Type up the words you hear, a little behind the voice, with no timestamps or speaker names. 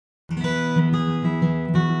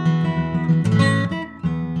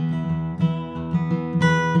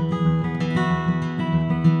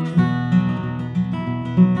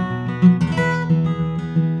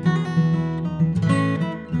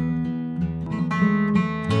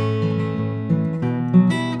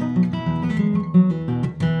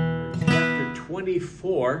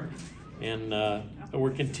24, and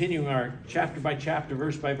we're continuing our chapter by chapter,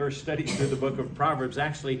 verse by verse study through the book of Proverbs,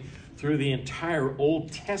 actually through the entire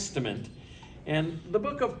Old Testament. And the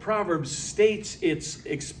book of Proverbs states its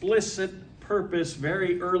explicit purpose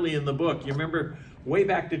very early in the book. You remember way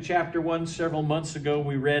back to chapter 1 several months ago,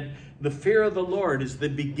 we read, "The fear of the Lord is the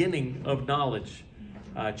beginning of knowledge."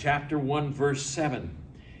 Chapter 1, verse 7.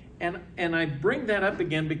 And I bring that up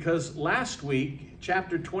again because last week,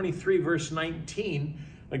 chapter 23, verse 19,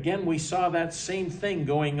 again, we saw that same thing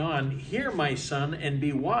going on. "Hear, my son, and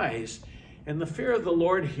be wise." And the fear of the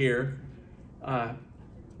Lord here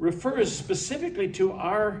refers specifically to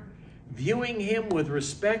our viewing him with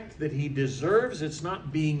respect that he deserves. It's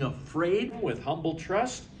not being afraid, with humble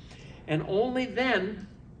trust. And only then,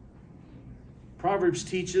 Proverbs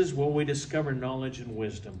teaches, will we discover knowledge and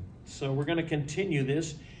wisdom. So we're going to continue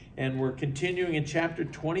this, and we're continuing in chapter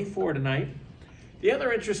 24 tonight. The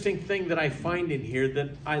other interesting thing that I find in here that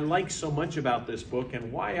I like so much about this book,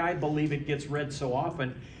 and why I believe it gets read so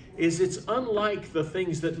often, is it's unlike the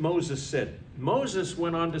things that Moses said. Moses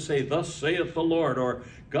went on to say, "Thus saith the Lord," or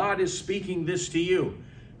 "God is speaking this to you."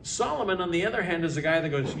 Solomon, on the other hand, is a guy that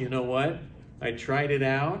goes, "You know what? I tried it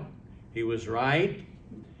out. He was right.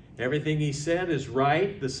 Everything he said is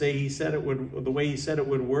right. The way he said it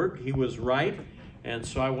would work, he was right. And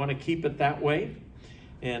so I want to keep it that way."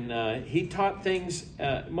 And he taught things,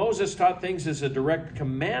 Moses taught things as a direct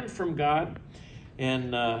command from God.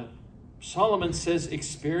 And Solomon says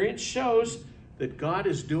experience shows that God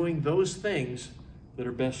is doing those things that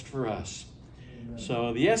are best for us. Amen.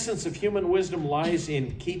 So the essence of human wisdom lies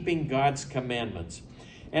in keeping God's commandments.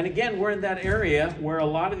 And again, we're in that area where a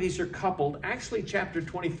lot of these are coupled. Actually, chapter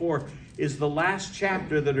 24 is the last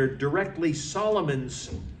chapter that are directly Solomon's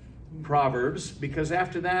Proverbs, because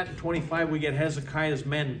after that, in 25, we get Hezekiah's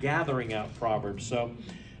men gathering out Proverbs. So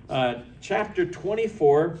chapter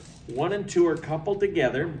 24, 1 and 2 are coupled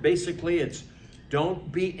together. Basically, it's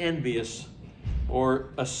don't be envious or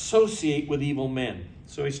associate with evil men.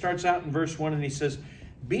 So he starts out in verse 1 and he says,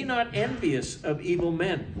 "Be not envious of evil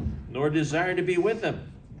men, nor desire to be with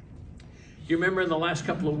them." You remember in the last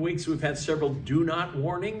couple of weeks we've had several do not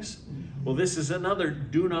warnings? Well, this is another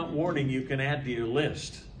do not warning you can add to your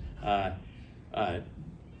list.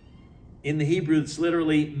 In the Hebrew, it's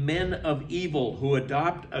literally men of evil who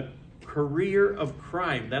adopt a career of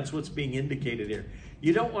crime. That's what's being indicated here.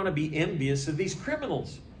 You don't want to be envious of these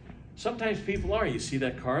criminals. Sometimes people are. You see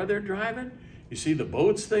that car they're driving? You see the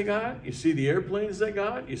boats they got? You see the airplanes they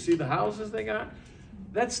got? You see the houses they got?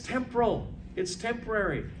 That's temporal. It's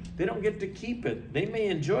temporary. They don't get to keep it. They may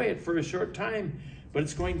enjoy it for a short time, but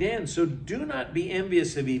it's going to end. So do not be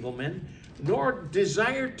envious of evil men, nor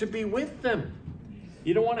desire to be with them.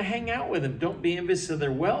 You don't want to hang out with them. Don't be envious of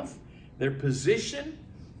their wealth, their position,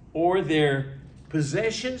 or their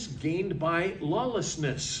possessions gained by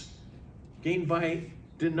lawlessness, gained by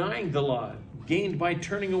denying the law, gained by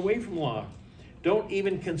turning away from law. Don't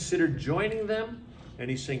even consider joining them. And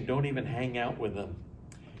he's saying, don't even hang out with them.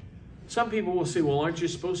 Some people will say, well, aren't you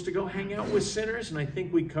supposed to go hang out with sinners? And I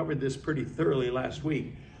think we covered this pretty thoroughly last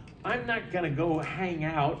week. I'm not going to go hang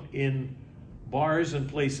out in bars and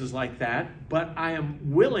places like that, but I am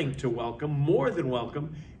willing to welcome, more than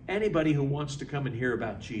welcome, anybody who wants to come and hear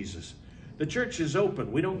about Jesus. The church is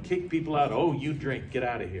open. We don't kick people out. "Oh, you drink, get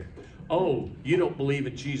out of here. Oh, you don't believe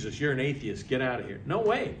in Jesus, you're an atheist, get out of here." No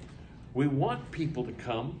way. We want people to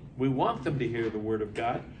come. We want them to hear the word of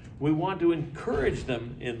God. We want to encourage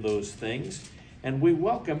them in those things, and we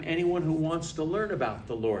welcome anyone who wants to learn about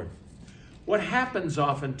the Lord. What happens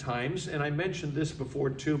oftentimes, and I mentioned this before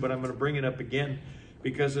too, but I'm going to bring it up again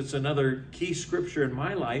because it's another key scripture in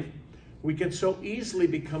my life. We can so easily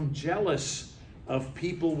become jealous of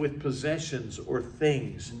people with possessions or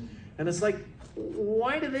things. And it's like,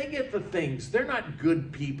 why do they get the things? They're not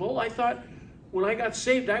good people. I thought when I got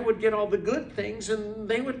saved, I would get all the good things and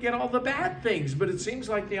they would get all the bad things. But it seems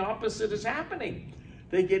like the opposite is happening.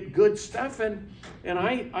 They get good stuff and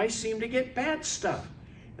I seem to get bad stuff.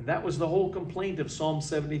 And that was the whole complaint of Psalm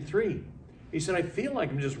 73. He said, I feel like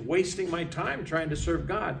I'm just wasting my time trying to serve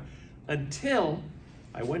God, until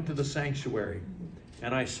I went to the sanctuary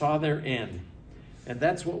and I saw their end. And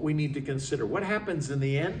that's what we need to consider. What happens in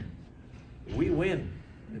the end? We win,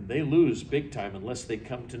 and they lose big time unless they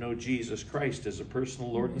come to know Jesus Christ as a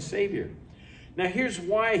personal Lord and Savior. Now here's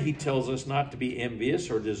why he tells us not to be envious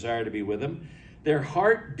or desire to be with them. Their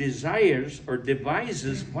heart desires or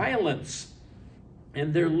devises violence,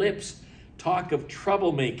 and their lips talk of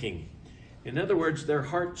troublemaking. In other words, their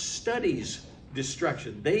heart studies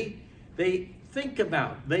destruction. They think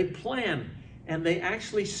about, they plan, and they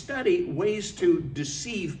actually study ways to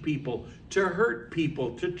deceive people, to hurt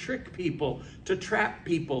people, to trick people, to trap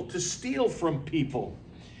people, to steal from people.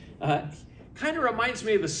 Kind of reminds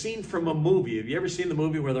me of a scene from a movie. Have you ever seen the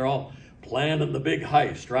movie where they're all planning the big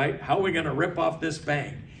heist, right? How are we going to rip off this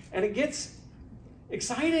bank? And it gets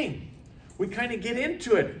exciting. We kind of get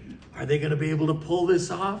into it. Are they going to be able to pull this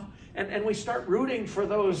off? And we start rooting for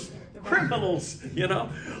those criminals, you know.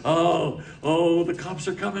 Oh, the cops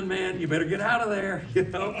are coming, man. You better get out of there, you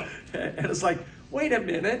know. And it's like, wait a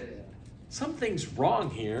minute. Something's wrong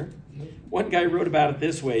here. One guy wrote about it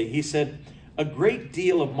this way. He said, a great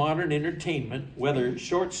deal of modern entertainment, whether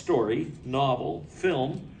short story, novel,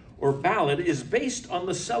 film, or ballad, is based on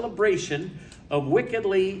the celebration of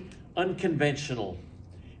wickedly unconventional.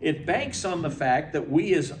 It banks on the fact that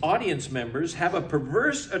we as audience members have a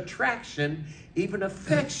perverse attraction, even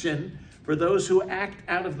affection, for those who act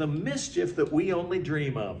out of the mischief that we only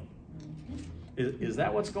dream of. Is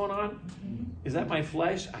that what's going on? Is that my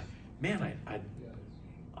flesh?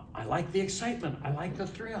 I like the excitement. I like the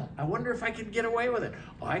thrill. I wonder if I could get away with it.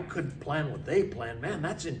 Oh, I couldn't plan what they planned. Man,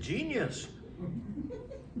 that's ingenious.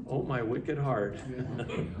 Oh, my wicked heart.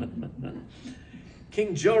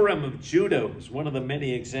 King Joram of Judah was one of the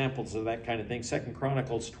many examples of that kind of thing. 2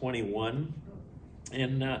 Chronicles 21.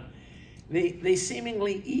 And they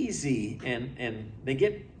seemingly easy, and they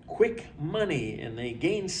get quick money, and they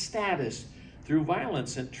gain status through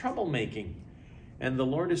violence and troublemaking. And the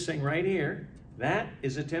Lord is saying right here, that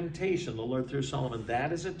is a temptation. The Lord through Solomon,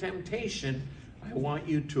 that is a temptation I want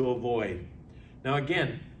you to avoid. Now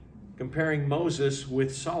again, comparing Moses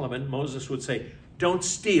with Solomon, Moses would say, don't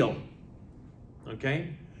steal.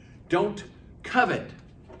 Okay? Don't covet.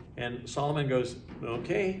 And Solomon goes,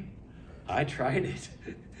 okay, I tried it.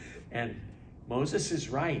 And Moses is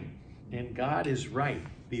right, and God is right.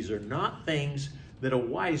 These are not things that a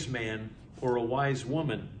wise man or a wise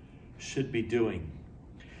woman should be doing.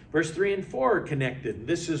 Verse 3 and 4 are connected.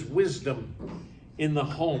 This is wisdom in the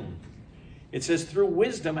home. It says, through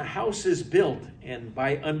wisdom a house is built, and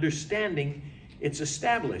by understanding it's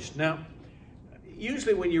established. Now,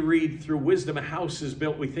 usually when you read through wisdom a house is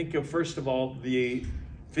built, we think of, first of all, the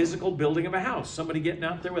physical building of a house. Somebody getting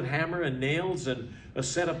out there with hammer and nails and a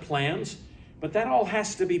set of plans. But that all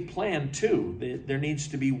has to be planned too. There needs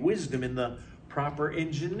to be wisdom in the proper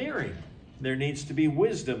engineering. There needs to be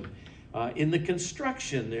wisdom in the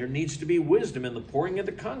construction. There needs to be wisdom in the pouring of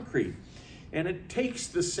the concrete. And it takes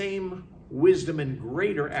the same wisdom and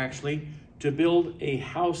greater, actually, to build a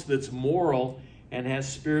house that's moral and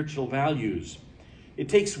has spiritual values. It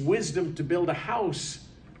takes wisdom to build a house,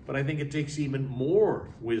 but I think it takes even more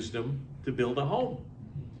wisdom to build a home.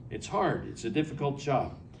 It's hard. It's a difficult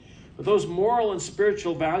job. But those moral and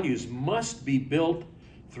spiritual values must be built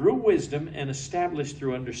through wisdom and established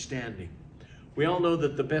through understanding. We all know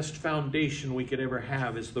that the best foundation we could ever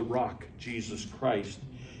have is the rock, Jesus Christ.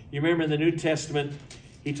 You remember in the New Testament,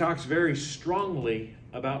 he talks very strongly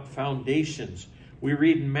about foundations. We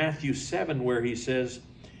read in Matthew 7 where he says,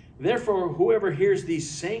 therefore, whoever hears these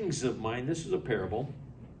sayings of mine, this is a parable,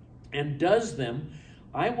 and does them,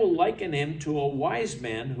 I will liken him to a wise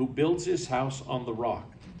man who builds his house on the rock.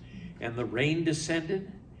 And the rain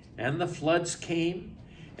descended, and the floods came,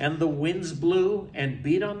 and the winds blew and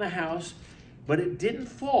beat on the house, but it didn't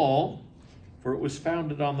fall, for it was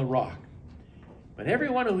founded on the rock. But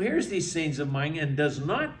everyone who hears these sayings of mine and does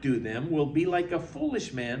not do them will be like a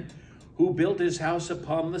foolish man who built his house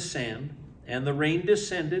upon the sand, and the rain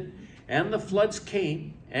descended, and the floods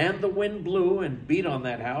came, and the wind blew and beat on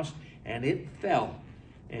that house, and it fell,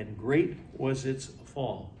 and great was its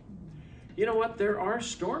fall. You know what? There are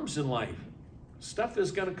storms in life. Stuff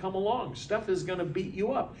is going to come along. Stuff is going to beat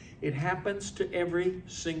you up. It happens to every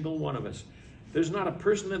single one of us. There's not a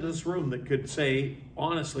person in this room that could say,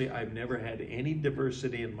 honestly, I've never had any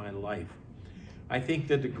diversity in my life. I think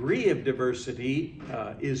the degree of diversity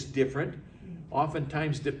is different,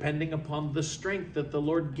 oftentimes depending upon the strength that the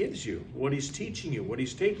Lord gives you, what he's teaching you, what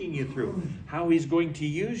he's taking you through, how he's going to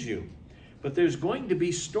use you. But there's going to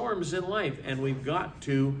be storms in life, and we've got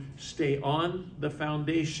to stay on the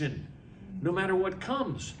foundation, no matter what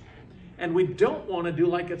comes. And we don't want to do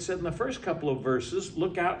like it said in the first couple of verses,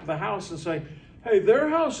 look out the house and say, hey, their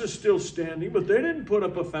house is still standing, but they didn't put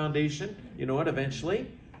up a foundation. You know what?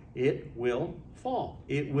 Eventually, it will fall.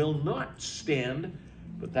 It will not stand,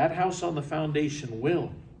 but that house on the foundation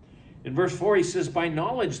will. In verse 4, he says, by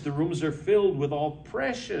knowledge the rooms are filled with all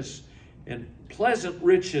precious and pleasant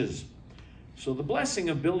riches. So the blessing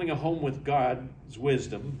of building a home with God's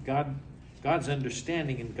wisdom, God's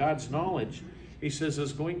understanding, and God's knowledge, he says,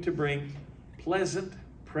 is going to bring pleasant,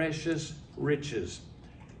 precious riches.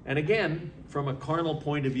 And again, from a carnal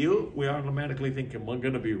point of view, we automatically think, am I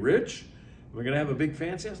going to be rich? Am I going to have a big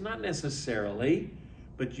fancy house? Not necessarily,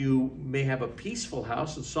 but you may have a peaceful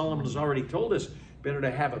house. And Solomon has already told us, better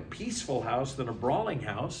to have a peaceful house than a brawling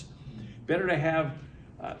house. Better to have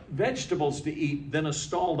vegetables to eat than a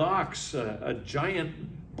stalled ox, a giant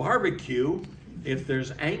barbecue, if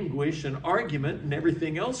there's anguish and argument and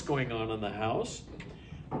everything else going on in the house.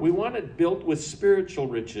 We want it built with spiritual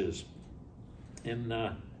riches. And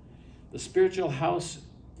the spiritual house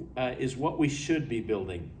is what we should be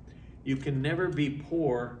building. You can never be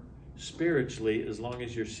poor spiritually as long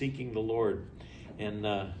as you're seeking the Lord.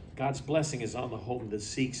 And God's blessing is on the home that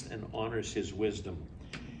seeks and honors his wisdom,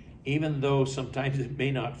 even though sometimes it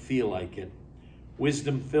may not feel like it.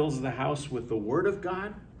 Wisdom fills the house with the word of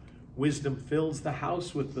God. Wisdom fills the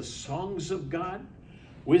house with the songs of God.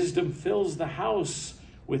 Wisdom fills the house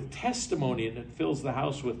with testimony, and it fills the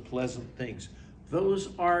house with pleasant things. Those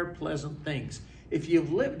are pleasant things. If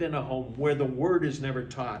you've lived in a home where the word is never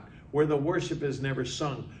taught, where the worship is never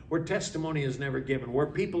sung, where testimony is never given, where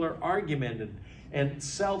people are argumentative and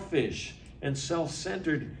selfish and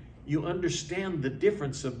self-centered, you understand the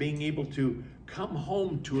difference of being able to come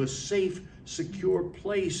home to a safe, secure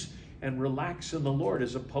place and relax in the Lord,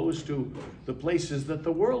 as opposed to the places that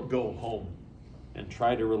the world go home and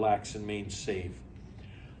try to relax and remain safe.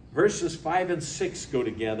 Verses 5 and 6 go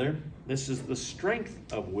together. This is the strength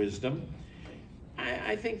of wisdom.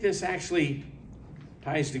 I think this actually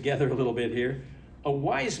ties together a little bit here. A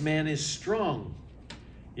wise man is strong.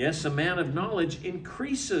 Yes, a man of knowledge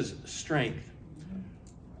increases strength.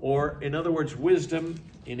 Or, in other words, wisdom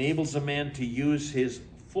enables a man to use his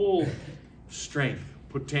full strength,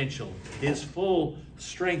 potential, his full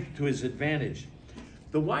strength to his advantage.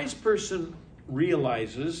 The wise person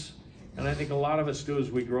realizes, and I think a lot of us do as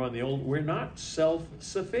we grow in the old, we're not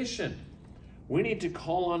self-sufficient. We need to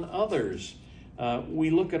call on others. We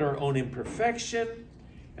look at our own imperfection,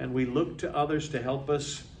 and we look to others to help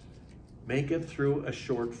us make it through a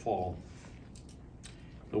shortfall.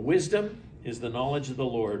 The wisdom is the knowledge of the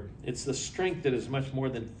Lord. It's the strength that is much more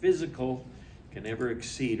than physical can ever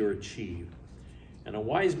exceed or achieve. And a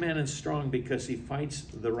wise man is strong because he fights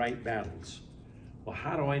the right battles. Well,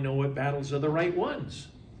 how do I know what battles are the right ones?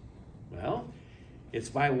 Well, it's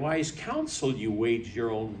by wise counsel you wage your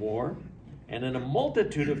own war, and in a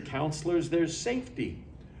multitude of counselors there's safety.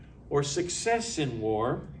 Or success in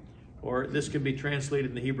war, or this can be translated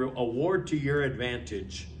in the Hebrew, a war to your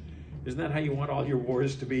advantage. Isn't that how you want all your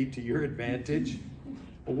wars to be, to your advantage?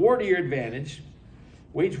 A war to your advantage.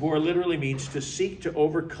 Wage war literally means to seek to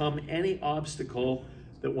overcome any obstacle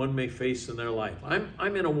that one may face in their life.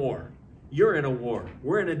 I'm in a war. You're in a war.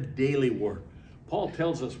 We're in a daily war. Paul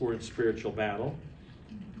tells us we're in spiritual battle.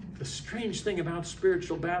 The strange thing about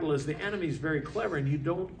spiritual battle is the enemy's very clever, and you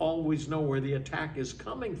don't always know where the attack is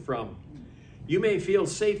coming from. You may feel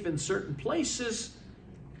safe in certain places,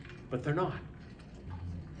 but they're not.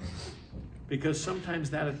 Because sometimes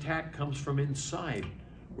that attack comes from inside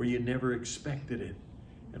where you never expected it.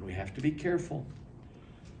 And we have to be careful.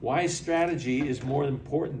 Wise strategy is more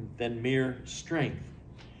important than mere strength.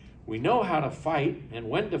 We know how to fight and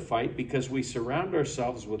when to fight because we surround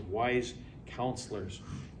ourselves with wise counselors.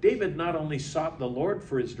 David not only sought the Lord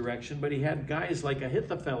for his direction, but he had guys like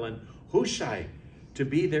Ahithophel and Hushai to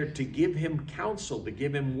be there to give him counsel, to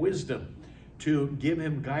give him wisdom, to give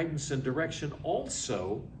him guidance and direction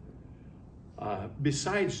also,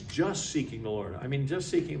 besides just seeking the Lord. I mean, just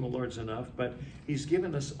seeking the Lord's enough, but he's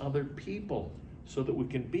given us other people so that we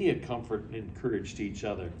can be a comfort and encourage to each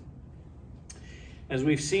other. As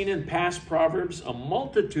we've seen in past Proverbs, a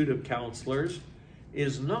multitude of counselors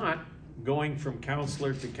is not going from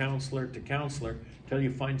counselor to counselor to counselor till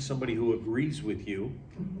you find somebody who agrees with you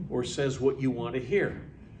or says what you want to hear.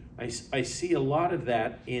 I see a lot of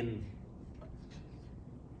that in,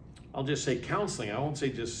 I'll just say counseling. I won't say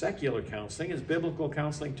just secular counseling. It's biblical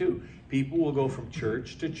counseling too. People will go from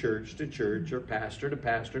church to church to church, or pastor to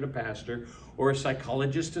pastor to pastor, or a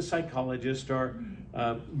psychologist to psychologist, or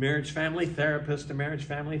marriage family therapist to marriage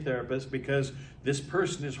family therapist, because this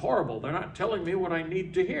person is horrible. They're not telling me what I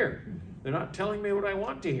need to hear. They're not telling me what I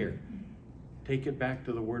want to hear. Take it back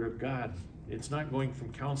to the Word of God. It's not going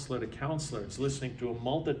from counselor to counselor. It's listening to a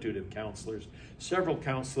multitude of counselors, several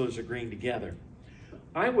counselors agreeing together.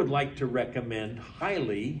 I would like to recommend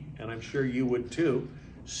highly, and I'm sure you would too,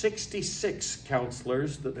 66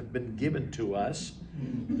 counselors that have been given to us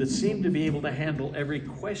that seem to be able to handle every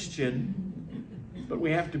question, but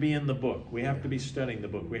we have to be in the book. We have to be studying the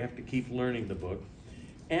book. We have to keep learning the book.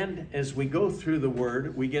 And as we go through the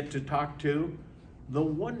Word, we get to talk to the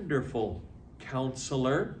wonderful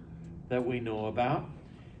counselor that we know about.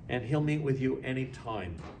 and he'll meet with you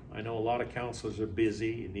anytime. I know a lot of counselors are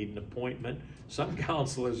busy, you need an appointment. Some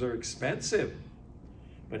counselors are expensive,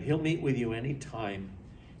 but he'll meet with you anytime,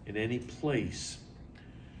 in any place.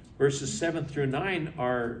 Verses 7 through 9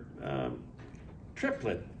 are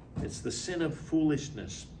triplet. It's the sin of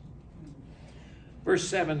foolishness. Verse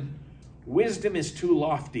 7, wisdom is too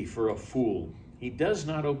lofty for a fool. He does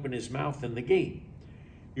not open his mouth in the gate.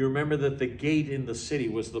 You remember that the gate in the city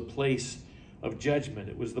was the place of judgment.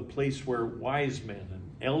 It was the place where wise men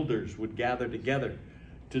and elders would gather together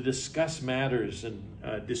to discuss matters and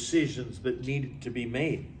decisions that needed to be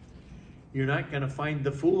made. You're not going to find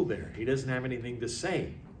the fool there. He doesn't have anything to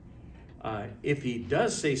say. If he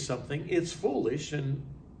does say something, it's foolish, and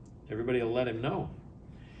everybody will let him know.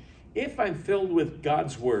 If I'm filled with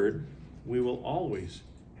God's word, we will always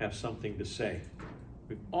have something to say.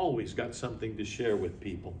 We've always got something to share with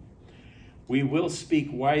people. We will speak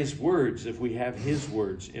wise words if we have his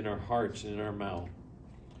words in our hearts and in our mouth.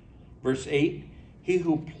 Verse 8, he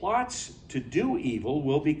who plots to do evil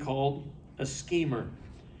will be called a schemer,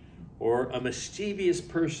 or a mischievous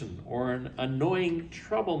person, or an annoying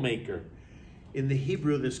troublemaker. In the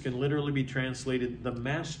Hebrew, this can literally be translated the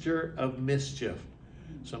master of mischief.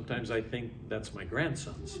 Sometimes I think that's my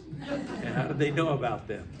grandsons. And how do they know about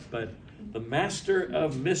them? But the master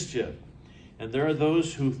of mischief. And there are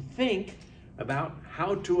those who think about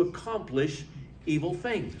how to accomplish evil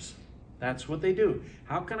things. That's what they do.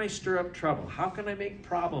 How can I stir up trouble? How can I make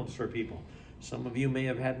problems for people? Some of you may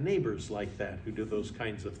have had neighbors like that who do those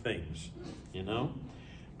kinds of things, you know?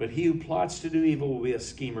 But he who plots to do evil will be a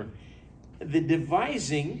schemer. The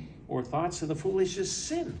devising or thoughts of the foolish is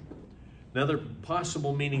sin. Another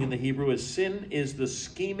possible meaning in the Hebrew is sin is the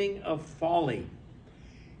scheming of folly.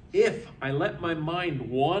 If I let my mind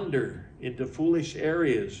wander into foolish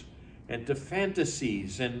areas and to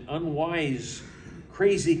fantasies and unwise,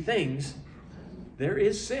 crazy things, there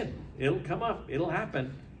is sin. It'll come up. It'll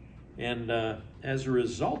happen. And as a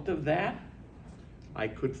result of that, I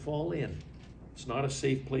could fall in. It's not a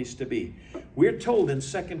safe place to be. We're told in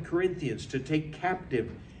 2 Corinthians to take captive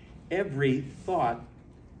every thought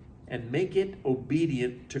and make it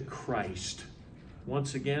obedient to Christ.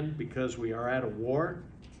 Once again, because we are at a war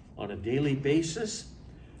on a daily basis,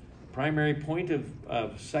 the primary point of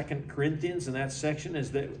 2 Corinthians in that section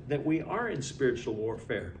is that we are in spiritual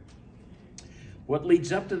warfare. What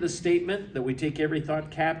leads up to the statement that we take every thought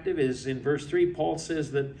captive is in verse 3, Paul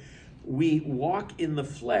says that we walk in the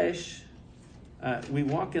flesh. We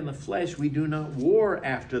do not war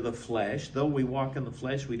after the flesh. Though we walk in the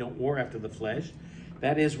flesh, we don't war after the flesh.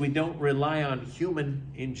 That is, we don't rely on human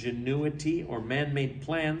ingenuity or man-made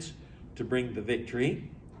plans to bring the victory.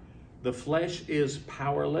 The flesh is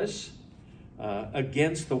powerless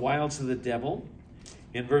against the wiles of the devil.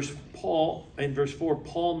 In verse 4,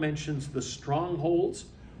 Paul mentions the strongholds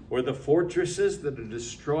or the fortresses that are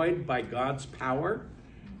destroyed by God's power.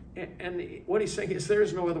 And what he's saying is there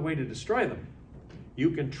is no other way to destroy them. You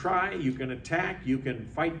can try, you can attack, you can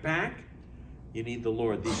fight back. You need the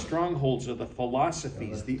Lord. These strongholds are the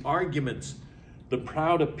philosophies, the arguments, the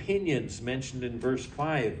proud opinions mentioned in verse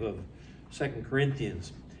 5 of 2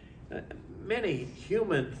 Corinthians. Many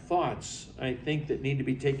human thoughts, I think, that need to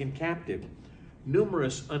be taken captive.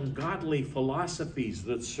 Numerous ungodly philosophies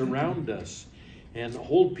that surround us and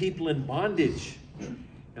hold people in bondage.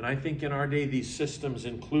 And I think in our day these systems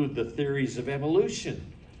include the theories of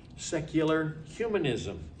evolution, secular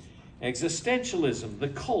humanism, existentialism, the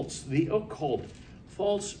cults, the occult,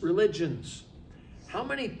 false religions. How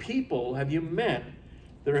many people have you met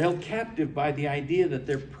that are held captive by the idea that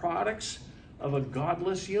they're products of a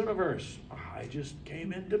godless universe? I just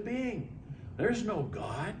came into being. There's no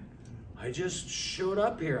God. I just showed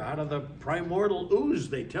up here out of the primordial ooze,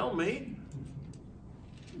 they tell me.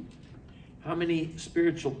 How many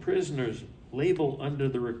spiritual prisoners label under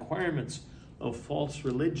the requirements of false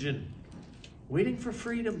religion, waiting for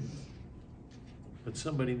freedom? But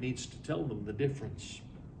somebody needs to tell them the difference.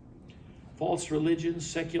 False religions,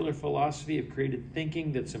 secular philosophy have created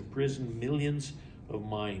thinking that's imprisoned millions of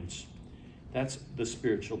minds. That's the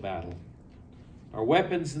spiritual battle. Our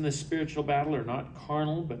weapons in this spiritual battle are not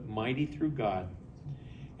carnal, but mighty through God.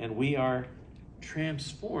 And we are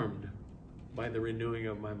transformed by the renewing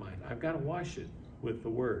of my mind. I've got to wash it with the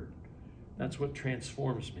Word. That's what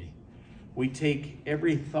transforms me. We take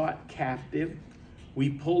every thought captive. We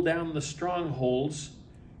pull down the strongholds.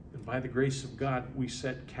 And by the grace of God, we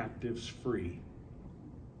set captives free.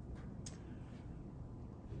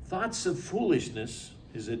 Thoughts of foolishness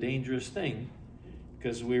is a dangerous thing,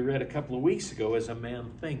 because we read a couple of weeks ago, as a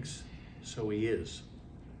man thinks, so he is,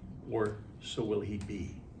 or so will he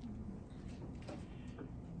be.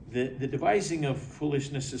 The devising of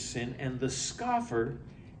foolishness is sin, and the scoffer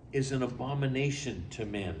is an abomination to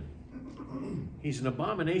men. He's an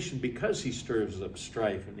abomination because he stirs up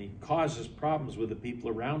strife and he causes problems with the people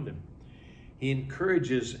around him. He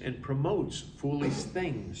encourages and promotes foolish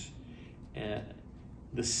things,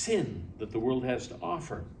 the sin that the world has to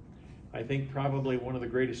offer. I think probably one of the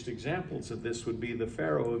greatest examples of this would be the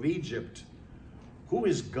Pharaoh of Egypt. Who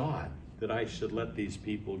is God that I should let these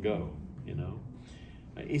people go? You know,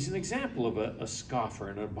 he's an example of a scoffer,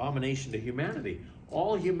 an abomination to humanity.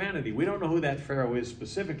 All humanity. We don't know who that Pharaoh is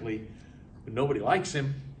specifically, but nobody likes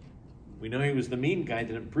him. We know he was the mean guy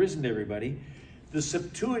that imprisoned everybody. The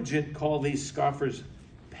Septuagint call these scoffers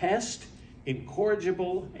pest,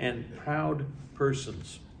 incorrigible, and proud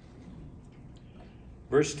persons.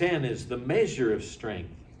 Verse 10 is the measure of strength.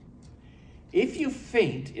 If you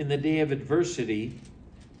faint in the day of adversity,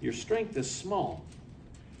 your strength is small.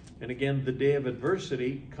 And again, the day of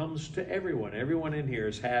adversity comes to everyone. Everyone in here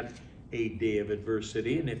has had a day of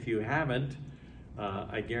adversity, and if you haven't,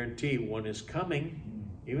 I guarantee one is coming.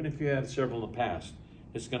 Even if you had several in the past,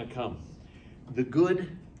 it's going to come. The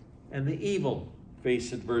good and the evil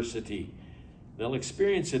face adversity. They'll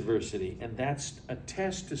experience adversity, and that's a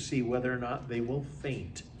test to see whether or not they will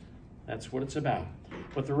faint. That's what it's about.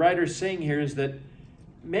 What the writer's saying here is that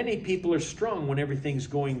many people are strong when everything's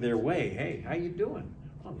going their way. Hey, how you doing?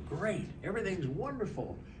 I'm great. Everything's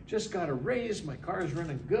wonderful. Just got a raise. My car's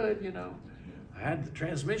running good, you know. I had the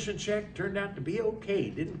transmission check. Turned out to be okay.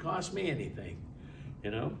 Didn't cost me anything, you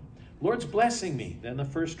know. Lord's blessing me. Then the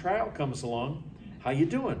first trial comes along. How you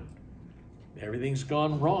doing? Everything's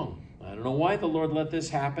gone wrong. I don't know why the Lord let this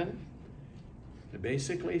happen. It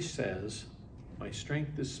basically says, my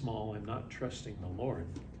strength is small. I'm not trusting the Lord.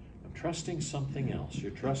 I'm trusting something else.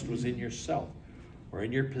 Your trust was in yourself or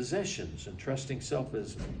in your possessions, and trusting self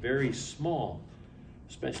is very small,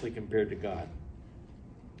 especially compared to God.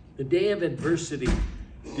 The day of adversity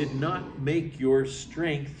did not make your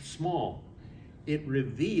strength small. It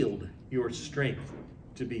revealed your strength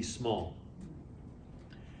to be small.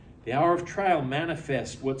 The hour of trial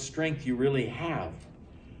manifests what strength you really have.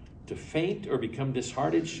 To faint or become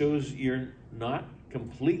disheartened shows you're not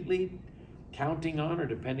completely counting on or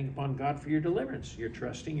depending upon God for your deliverance. You're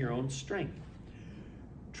trusting your own strength.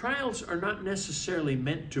 Trials are not necessarily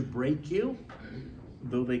meant to break you,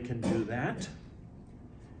 though they can do that.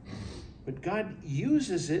 But God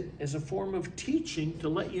uses it as a form of teaching to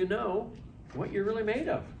let you know what you're really made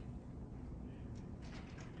of.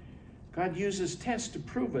 God uses tests to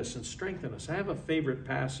prove us and strengthen us. I have a favorite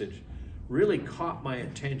passage, really caught my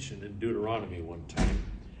attention in Deuteronomy one time.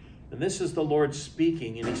 And this is the Lord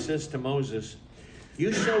speaking, and he says to Moses,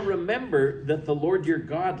 you shall remember that the Lord your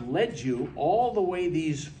God led you all the way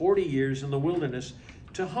these 40 years in the wilderness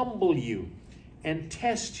to humble you and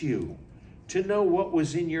test you, to know what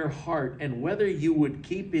was in your heart and whether you would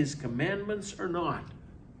keep his commandments or not.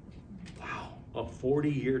 Wow, a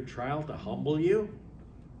 40-year trial to humble you?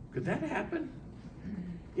 Could that happen?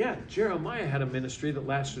 Yeah, Jeremiah had a ministry that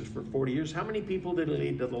lasted for 40 years. How many people did he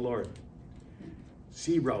lead to the Lord?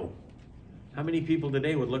 0. How many people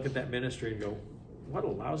today would look at that ministry and go, what a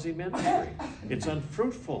lousy ministry. It's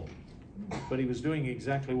unfruitful. But he was doing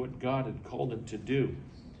exactly what God had called him to do.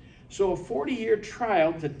 So a 40-year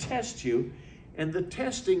trial to test you, and the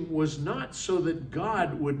testing was not so that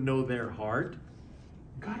God would know their heart.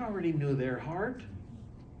 God already knew their heart.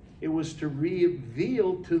 It was to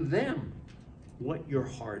reveal to them what your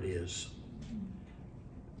heart is.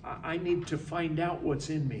 I need to find out what's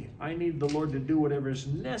in me. I need the Lord to do whatever is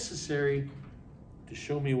necessary to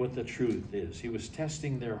show me what the truth is. He was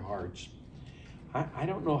testing their hearts. I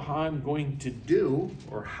don't know how I'm going to do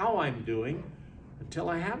or how I'm doing until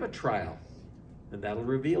I have a trial. And that'll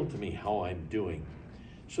reveal to me how I'm doing.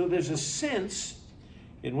 So there's a sense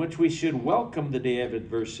in which we should welcome the day of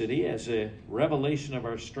adversity as a revelation of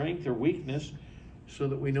our strength or weakness so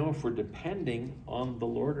that we know if we're depending on the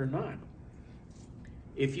Lord or not.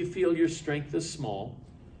 If you feel your strength is small,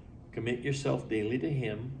 commit yourself daily to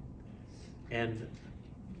him and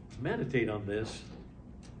meditate on this.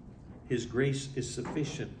 His grace is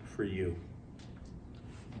sufficient for you.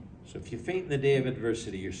 So if you faint in the day of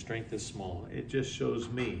adversity, your strength is small. It just shows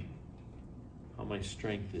me how my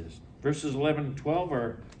strength is. Verses 11 and 12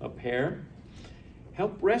 are a pair.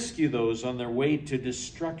 Help rescue those on their way to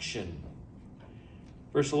destruction.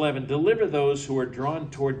 Verse 11, deliver those who are drawn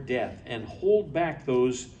toward death and hold back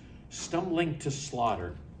those stumbling to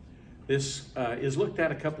slaughter. This is looked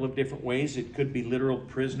at a couple of different ways. It could be literal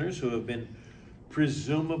prisoners who have been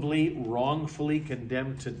presumably wrongfully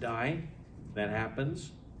condemned to die. That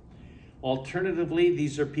happens. Alternatively,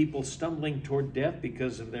 these are people stumbling toward death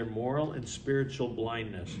because of their moral and spiritual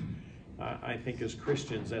blindness. I think as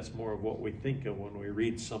Christians, that's more of what we think of when we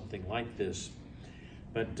read something like this.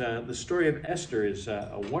 But the story of Esther is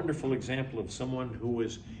a wonderful example of someone who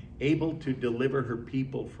was able to deliver her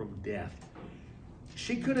people from death.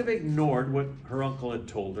 She could have ignored what her uncle had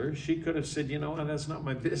told her. She could have said, you know what, that's not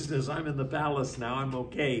my business. I'm in the palace now. I'm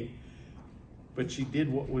okay. But she did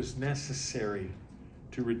what was necessary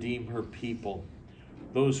to redeem her people,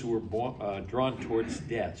 those who were drawn towards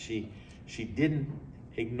death. She didn't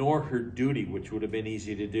ignore her duty, which would have been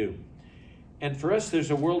easy to do. And for us,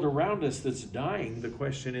 there's a world around us that's dying. The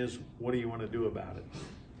question is, what do you want to do about it?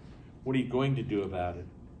 What are you going to do about it?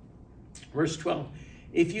 Verse 12,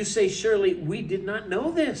 if you say, surely we did not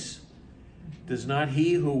know this, does not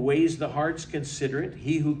he who weighs the hearts consider it?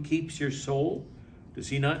 He who keeps your soul, does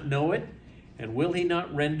he not know it? And will he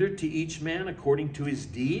not render to each man according to his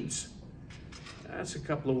deeds? That's a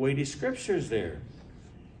couple of weighty scriptures there.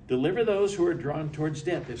 Deliver those who are drawn towards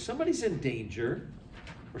death. If somebody's in danger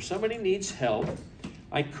or somebody needs help,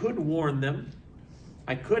 I could warn them.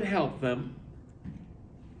 I could help them.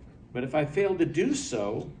 But if I fail to do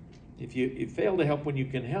so, if you fail to help when you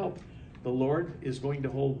can help, the Lord is going to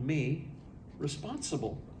hold me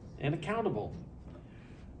responsible and accountable.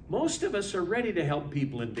 Most of us are ready to help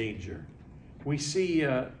people in danger. We see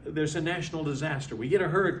there's a national disaster. We get a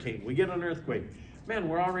hurricane. We get an earthquake. Man,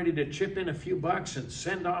 we're all ready to chip in a few bucks and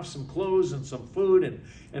send off some clothes and some food,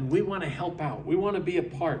 and we want to help out. We want to be a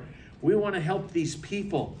part. We want to help these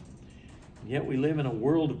people. And yet we live in a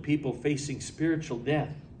world of people facing spiritual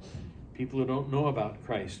death, people who don't know about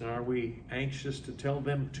Christ. And are we anxious to tell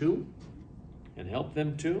them too and help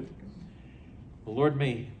them too? The Lord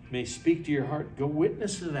may speak to your heart. Go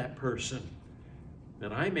witness to that person.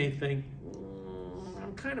 And I may think,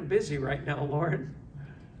 I'm kind of busy right now, Lord.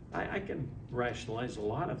 I can rationalize a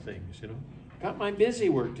lot of things, you know. Got my busy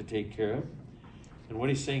work to take care of. And what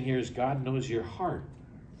he's saying here is God knows your heart.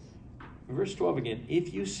 Verse 12 again,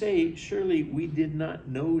 if you say, surely we did not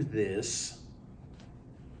know this,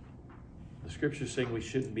 the scripture is saying we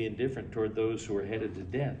shouldn't be indifferent toward those who are headed to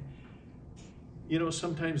death. You know,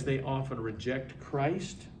 sometimes they often reject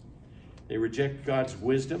Christ. They reject God's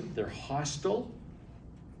wisdom. They're hostile.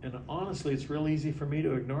 And honestly, it's real easy for me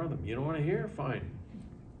to ignore them. You don't want to hear? Fine.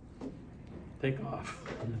 Take off.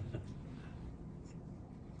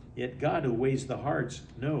 Yet God, who weighs the hearts,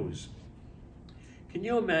 knows. Can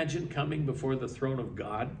you imagine coming before the throne of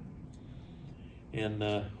God and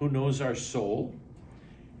who knows our soul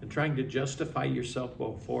and trying to justify yourself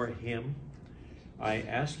before him? I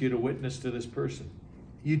ask you to witness to this person.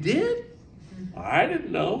 You did? I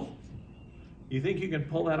didn't know. You think you can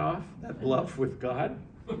pull that off, that bluff with God?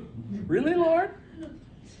 Really, Lord?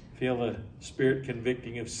 Feel the Spirit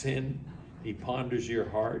convicting of sin. He ponders your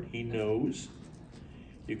heart. He knows.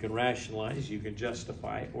 You can rationalize, you can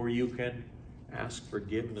justify, or you can ask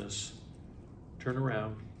forgiveness. Turn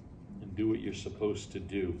around and do what you're supposed to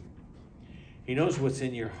do. He knows what's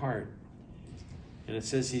in your heart. And it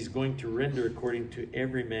says he's going to render according to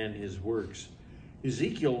every man his works.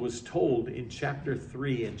 Ezekiel was told in chapter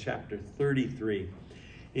 3 and chapter 33,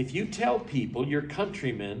 if you tell people, your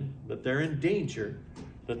countrymen, that they're in danger,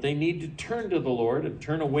 that they need to turn to the Lord and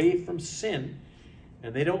turn away from sin,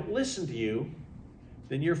 and they don't listen to you,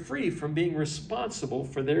 then you're free from being responsible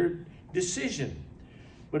for their decision.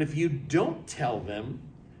 But if you don't tell them,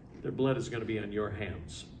 their blood is going to be on your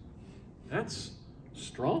hands. That's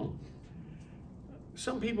strong.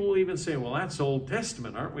 Some people will even say, well, that's Old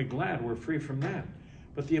Testament. Aren't we glad we're free from that?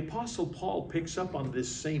 But the Apostle Paul picks up on this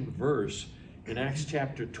same verse in Acts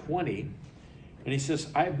chapter 20, and he says,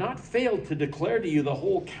 I have not failed to declare to you the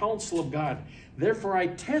whole counsel of God. Therefore I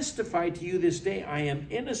testify to you this day, I am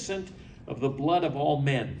innocent of the blood of all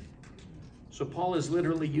men. So Paul is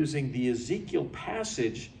literally using the Ezekiel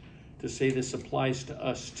passage to say this applies to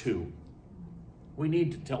us too. We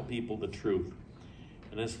need to tell people the truth.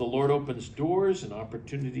 And as the Lord opens doors and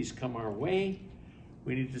opportunities come our way,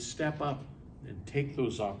 we need to step up and take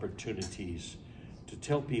those opportunities to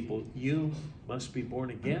tell people, you must be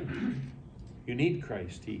born again. You need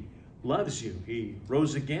Christ. He loves you. He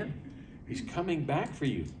rose again. He's coming back for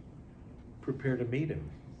you. Prepare to meet him.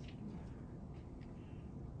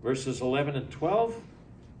 Verses 11 and 12,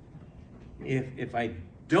 if I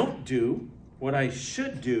don't do what I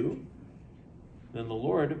should do, then the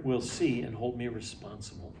Lord will see and hold me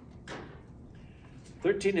responsible.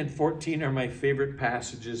 13 and 14 are my favorite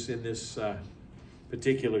passages in this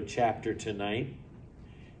particular chapter tonight.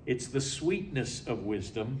 It's the sweetness of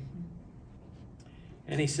wisdom.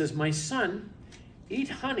 And he says, my son, eat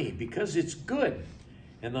honey because it's good,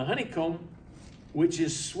 and the honeycomb, which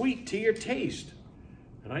is sweet to your taste.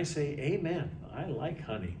 And I say, amen. I like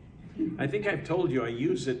honey. I think I've told you I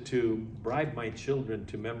use it to bribe my children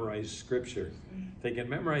to memorize scripture. If they can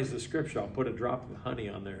memorize the scripture, I'll put a drop of honey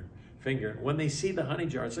on their finger. When they see the honey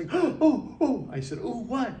jar, it's like, oh. I said, oh,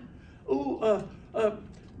 what? Oh,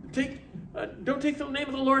 don't take the name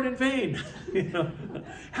of the Lord in vain. You know,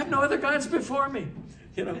 have no other gods before me.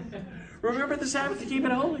 You know, remember the Sabbath to keep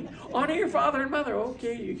it holy. Honor your father and mother.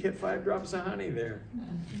 Okay, you get 5 drops of honey there.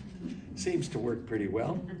 Seems to work pretty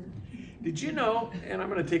well. Did you know, and I'm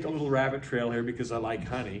going to take a little rabbit trail here because I like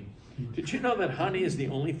honey. Did you know that honey is the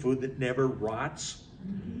only food that never rots?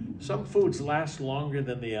 Some foods last longer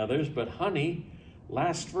than the others, but honey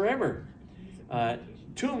lasts forever.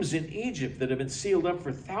 Tombs in Egypt that have been sealed up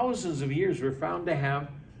for thousands of years were found to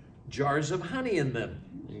have jars of honey in them.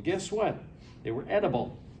 And guess what? They were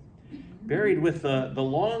edible. Buried with the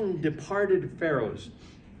long departed pharaohs.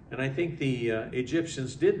 And I think the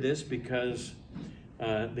Egyptians did this because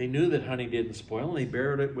they knew that honey didn't spoil, and they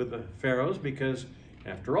buried it with the pharaohs because,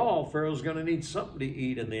 after all, Pharaoh's going to need something to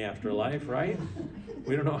eat in the afterlife, right?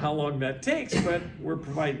 We don't know how long that takes, but we're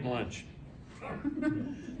providing lunch.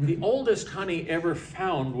 The oldest honey ever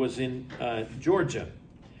found was in Georgia.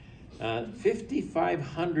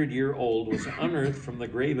 5,500-year-old was unearthed from the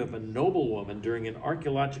grave of a noblewoman during an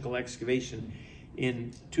archaeological excavation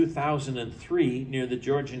in 2003 near the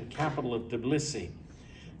Georgian capital of Tbilisi.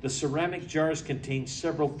 The ceramic jars contain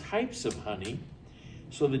several types of honey.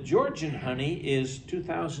 So the Georgian honey is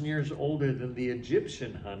 2,000 years older than the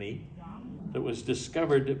Egyptian honey that was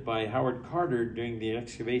discovered by Howard Carter during the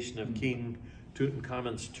excavation of King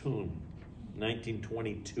Tutankhamun's tomb,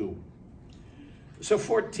 1922. So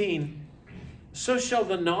 14, so shall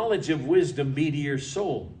the knowledge of wisdom be to your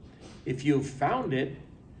soul. If you've found it,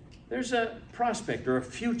 there's a prospect or a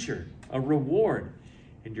future, a reward,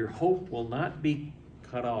 and your hope will not be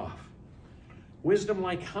cut off. Wisdom,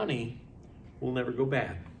 like honey, will never go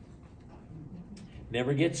bad,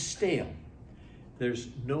 never get stale. There's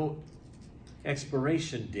no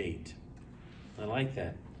expiration date. I like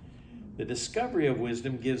that. The discovery of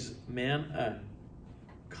wisdom gives man a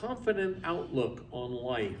confident outlook on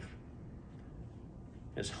life.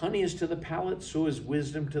 As honey is to the palate, so is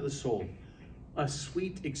wisdom to the soul. A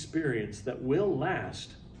sweet experience that will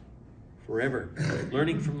last forever.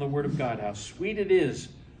 Learning from the Word of God, how sweet it is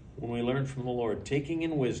when we learn from the Lord. Taking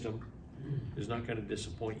in wisdom is not going to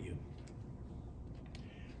disappoint you.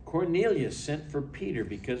 Cornelius sent for Peter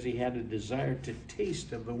because he had a desire to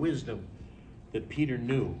taste of the wisdom that Peter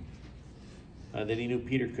knew, that he knew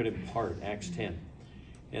Peter could impart, Acts 10.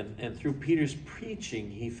 And through Peter's preaching,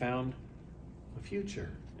 he found a future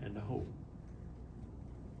and a hope.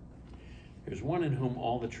 There's one in whom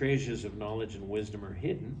all the treasures of knowledge and wisdom are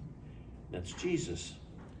hidden. That's Jesus.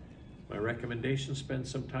 My recommendation, spend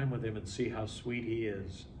some time with him and see how sweet he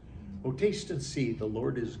is. Oh, taste and see, the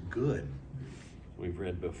Lord is good. We've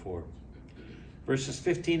read before. Verses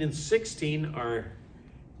 15 and 16 are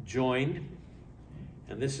joined,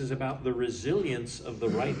 and this is about the resilience of the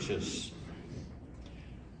righteous.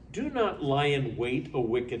 Do not lie in wait, O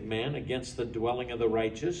wicked man, against the dwelling of the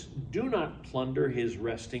righteous. Do not plunder his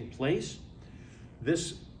resting place.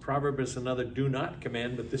 This proverb is another do not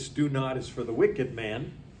command, but this do not is for the wicked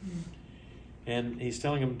man. And he's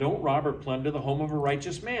telling him, don't rob or plunder the home of a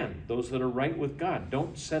righteous man, those that are right with God.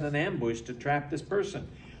 Don't set an ambush to trap this person.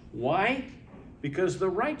 Why? Because the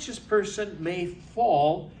righteous person may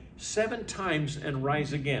fall 7 times and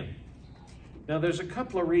rise again. Now, there's a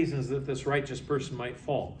couple of reasons that this righteous person might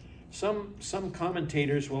fall. Some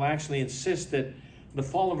commentators will actually insist that the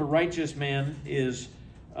fall of a righteous man is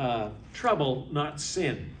trouble, not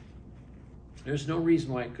sin. There's no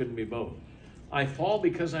reason why it couldn't be both. I fall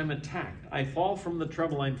because I'm attacked. I fall from the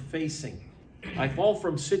trouble I'm facing. I fall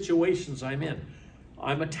from situations I'm in.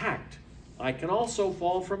 I'm attacked. I can also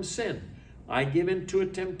fall from sin. I give in to a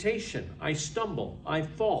temptation. I stumble. I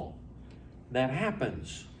fall. That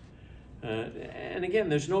happens. And again,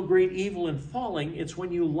 there's no great evil in falling. It's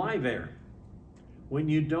when you lie there, when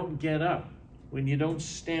you don't get up, when you don't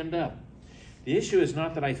stand up. The issue is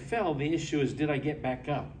not that I fell. The issue is, did I get back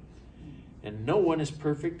up? And no one is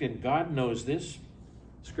perfect, and God knows this.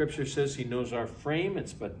 Scripture says he knows our frame.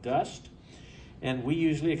 It's but dust. And we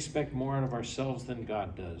usually expect more out of ourselves than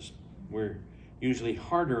God does. We're usually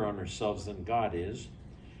harder on ourselves than God is.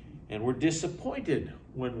 And we're disappointed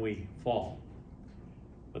when we fall.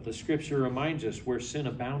 But the Scripture reminds us, where sin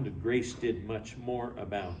abounded, grace did much more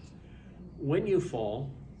abound. When you fall,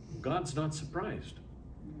 God's not surprised.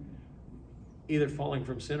 Either falling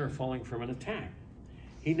from sin or falling from an attack.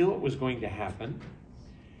 He knew it was going to happen.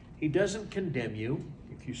 He doesn't condemn you.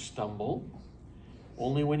 if you stumble,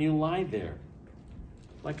 only when you lie there,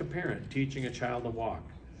 like a parent teaching a child to walk.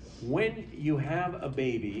 When you have a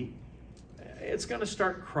baby, it's going to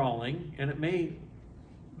start crawling, and it may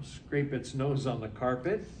scrape its nose on the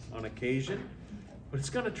carpet on occasion, but it's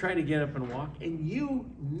going to try to get up and walk, and you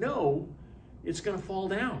know it's going to fall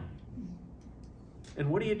down. And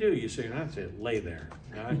what do? You say, that's it, lay there.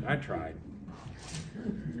 I tried.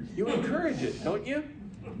 You encourage it, don't you?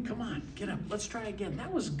 Come on, get up, let's try again.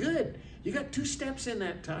 That was good. You got 2 steps in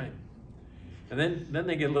that time. And then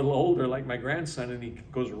they get a little older, like my grandson, and he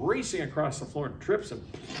goes racing across the floor and trips him.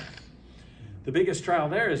 The biggest trial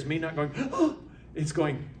there is me not going, oh, it's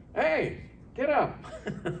going, hey, get up.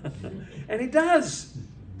 And he does.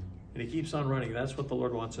 And he keeps on running. That's what the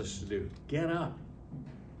Lord wants us to do. Get up.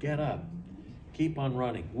 Get up. Keep on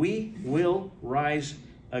running. We will rise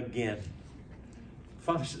again.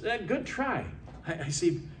 Father said, good try. I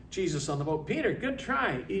see Jesus on the boat. Peter, good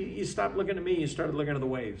try. You stopped looking at me. You started looking at the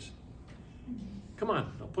waves. Come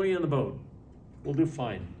on, I'll put you in the boat. We'll do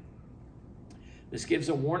fine. This gives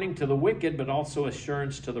a warning to the wicked, but also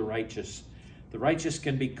assurance to the righteous. The righteous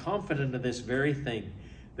can be confident of this very thing,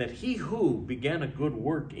 that he who began a good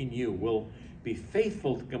work in you will be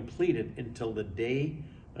faithful to complete it until the day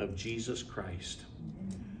of Jesus Christ.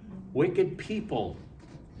 Wicked people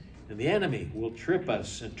and the enemy will trip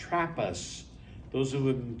us and trap us, those who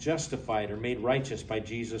have been justified or made righteous by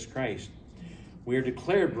Jesus Christ. We are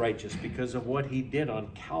declared righteous because of what he did on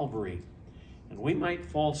Calvary. And we might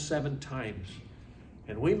fall 7 times.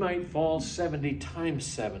 And we might fall 70 times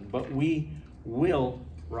 7. But we will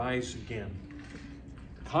rise again.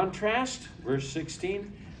 Contrast, verse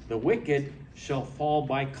 16. The wicked shall fall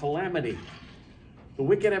by calamity. The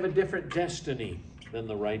wicked have a different destiny than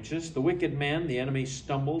the righteous. The wicked man, the enemy,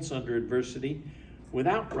 stumbles under adversity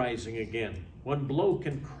without rising again. One blow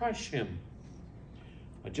can crush him.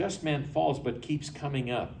 A just man falls but keeps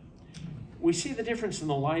coming up. We see the difference in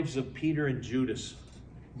the lives of Peter and Judas.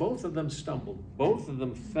 Both of them stumbled. Both of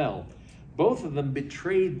them fell. Both of them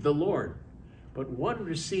betrayed the Lord. But one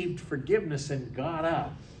received forgiveness and got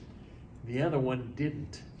up. The other one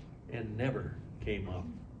didn't and never came up.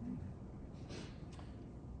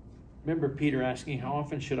 Remember Peter asking, how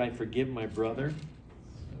often should I forgive my brother?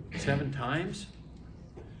 7 times?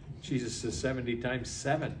 Jesus says 70 times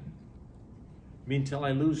 7. Mean till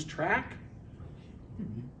I lose track?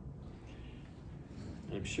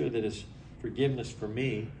 I'm sure that his forgiveness for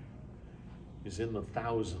me is in the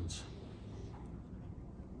thousands.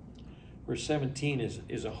 Verse 17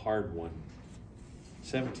 is a hard one.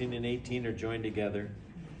 17 and 18 are joined together.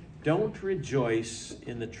 Don't rejoice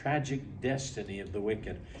in the tragic destiny of the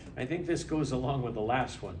wicked. I think this goes along with the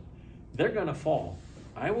last one. They're going to fall.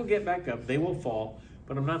 I will get back up. They will fall.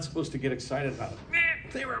 But I'm not supposed to get excited about it.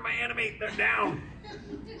 They were my enemy. They're down.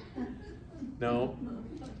 No.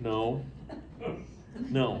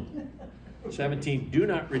 17, do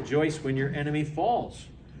not rejoice when your enemy falls.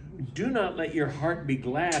 Do not let your heart be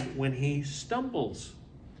glad when he stumbles.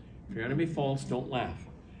 If your enemy falls, don't laugh.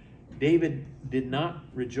 David did not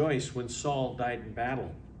rejoice when Saul died in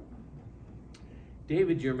battle.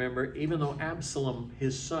 David, you remember, even though Absalom,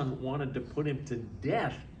 his son, wanted to put him to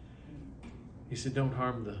death, he said, don't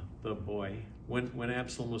harm the boy. When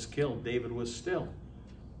Absalom was killed, David was still.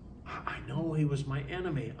 I know he was my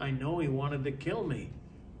enemy. I know he wanted to kill me.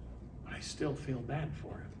 But I still feel bad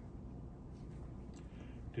for him.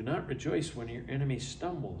 Do not rejoice when your enemy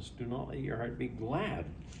stumbles. Do not let your heart be glad,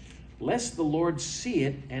 lest the Lord see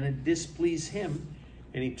it and it displease him,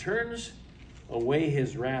 and he turns away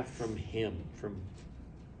his wrath from him,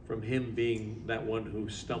 from him being that one who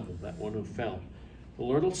stumbled, that one who fell. The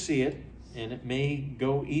Lord will see it, and it may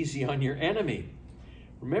go easy on your enemy.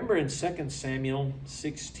 Remember in 2 Samuel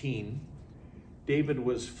 16, David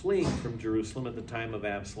was fleeing from Jerusalem at the time of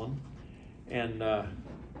Absalom, and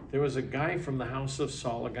there was a guy from the house of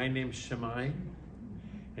Saul, a guy named Shimei,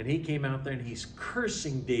 and he came out there and he's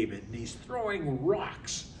cursing David, and he's throwing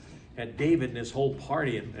rocks at David and his whole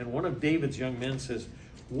party. And one of David's young men says,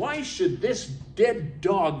 why should this dead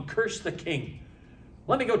dog curse the king?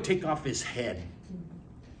 Let me go take off his head.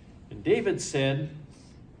 And David said,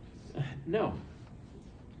 no.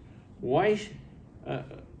 Why?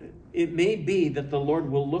 It may be that the Lord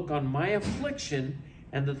will look on my affliction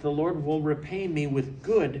and that the Lord will repay me with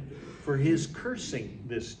good for his cursing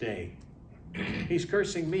this day. He's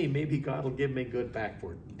cursing me. Maybe God will give me good back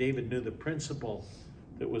for it. David knew the principle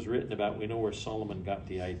that was written about. We know where Solomon got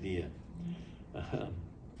the idea.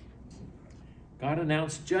 God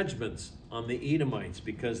announced judgments on the Edomites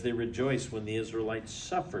because they rejoiced when the Israelites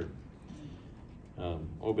suffered.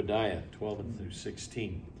 Obadiah 12 and through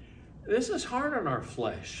 16. This is hard on our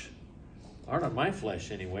flesh. Hard on my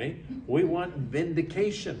flesh anyway. We want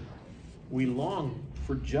vindication. We long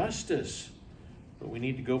for justice. But we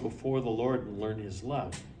need to go before the Lord and learn his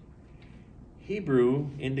love. Hebrew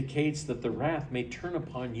indicates that the wrath may turn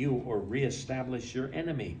upon you or reestablish your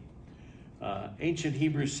enemy. Ancient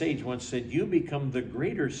Hebrew sage once said, you become the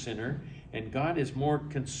greater sinner, and God is more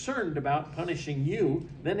concerned about punishing you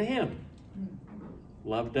than him.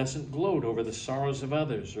 Love doesn't gloat over the sorrows of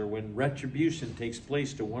others or when retribution takes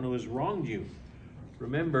place to one who has wronged you.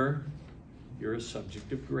 Remember, you're a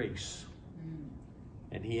subject of grace.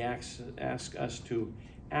 And he asks us to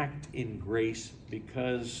act in grace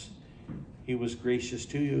because he was gracious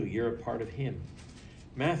to you. You're a part of him.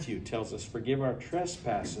 Matthew tells us, forgive our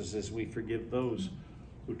trespasses as we forgive those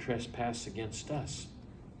who trespass against us.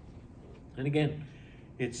 And again,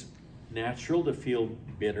 it's natural to feel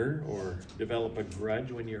bitter or develop a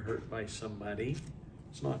grudge when you're hurt by somebody.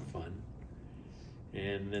 It's not fun.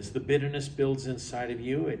 And as the bitterness builds inside of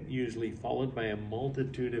you, it's usually followed by a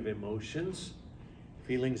multitude of emotions,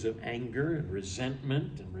 feelings of anger and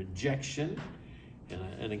resentment and rejection,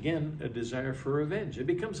 and again, a desire for revenge. It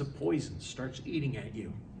becomes a poison, starts eating at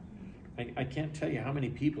you. I can't tell you how many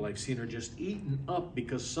people I've seen are just eaten up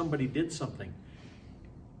because somebody did something.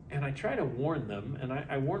 And I try to warn them, and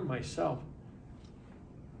I warn myself,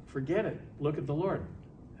 forget it. Look at the Lord.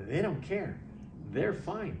 They don't care. They're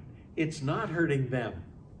fine. It's not hurting them.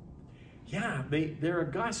 Yeah, they're a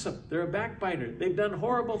gossip. They're a backbiter. They've done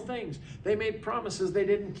horrible things. They made promises they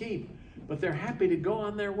didn't keep, but they're happy to go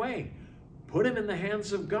on their way. Put them in the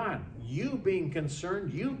hands of God. You being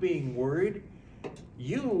concerned, you being worried,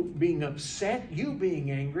 you being upset, you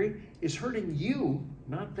being angry is hurting you,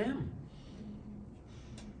 not them.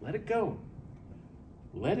 Let it go.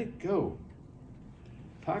 Let it go.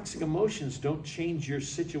 Toxic emotions don't change your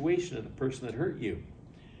situation of the person that hurt you.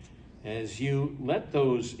 As you let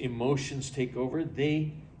those emotions take over,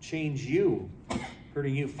 they change you,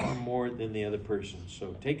 hurting you far more than the other person.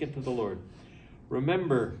 So take it to the Lord.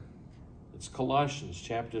 Remember, it's Colossians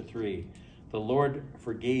chapter 3. The Lord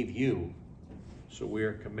forgave you, so we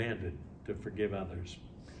are commanded to forgive others.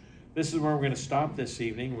 This is where we're going to stop this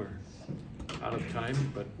evening. We're out of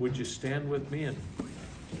time, but would you stand with me and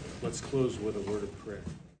let's close with a word of prayer.